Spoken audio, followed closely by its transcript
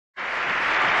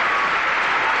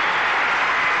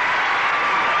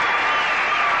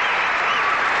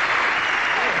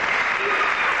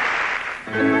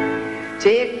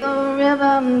Take the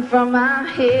ribbon from my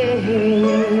head,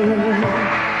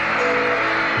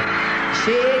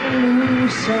 shake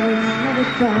loose and let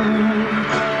it fall,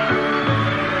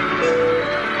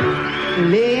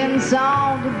 laying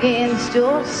soft against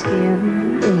your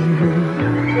skin,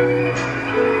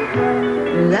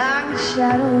 like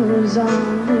shadows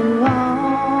on the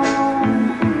wall.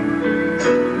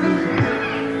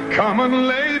 Come and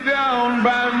lay down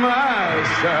by my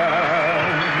side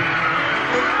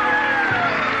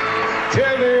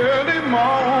till the early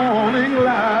morning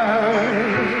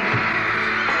light.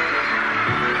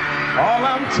 All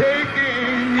I'm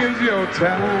taking is your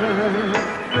time.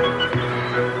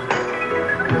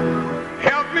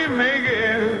 Help me make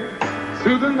it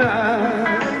through the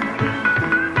night,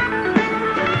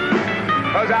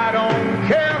 'cause I don't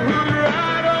care who's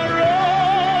right or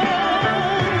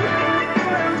wrong,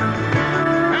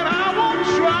 and I won't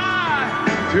try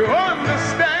to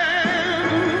understand.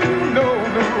 No,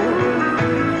 no.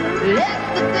 Let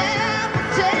the devil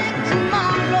take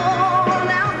tomorrow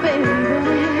now,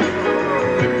 baby,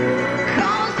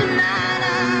 'cause tonight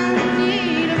I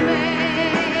need a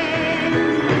man.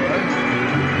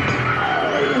 Oh,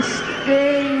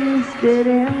 yesterday's dead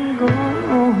and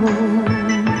gone,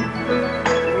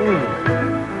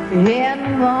 and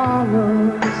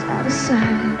tomorrow's out of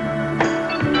sight.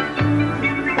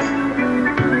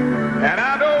 And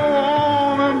I don't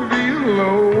wanna be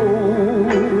alone.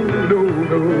 No,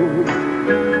 no.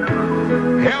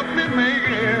 Help me make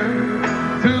it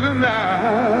through the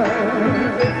night.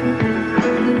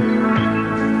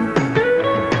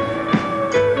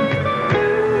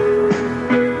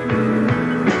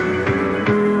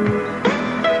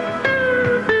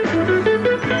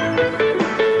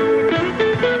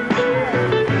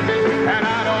 And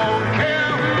I don't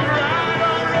care who's right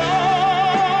or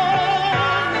wrong,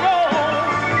 no.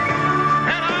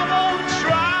 And I won't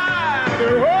try to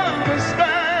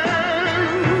understand.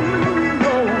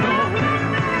 No, no.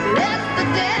 Let the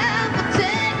devil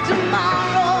take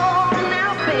tomorrow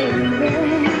now, baby,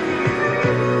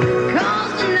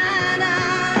 'cause tonight I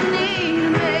need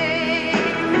a man.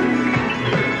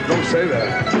 Don't say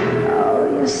that. Oh,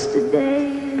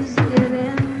 yesterday's dead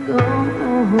and gone,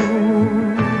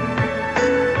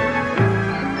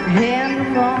 and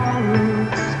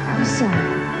tomorrow's out of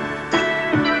sight.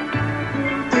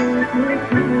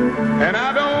 And I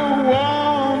don't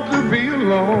want to be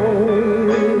alone.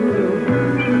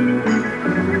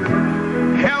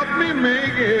 Help me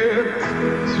make it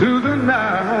through the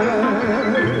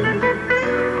night.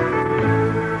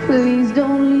 Please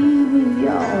don't leave me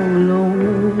all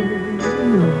alone.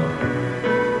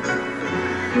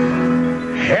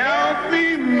 Help me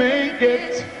make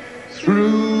it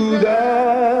through the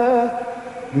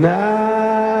night.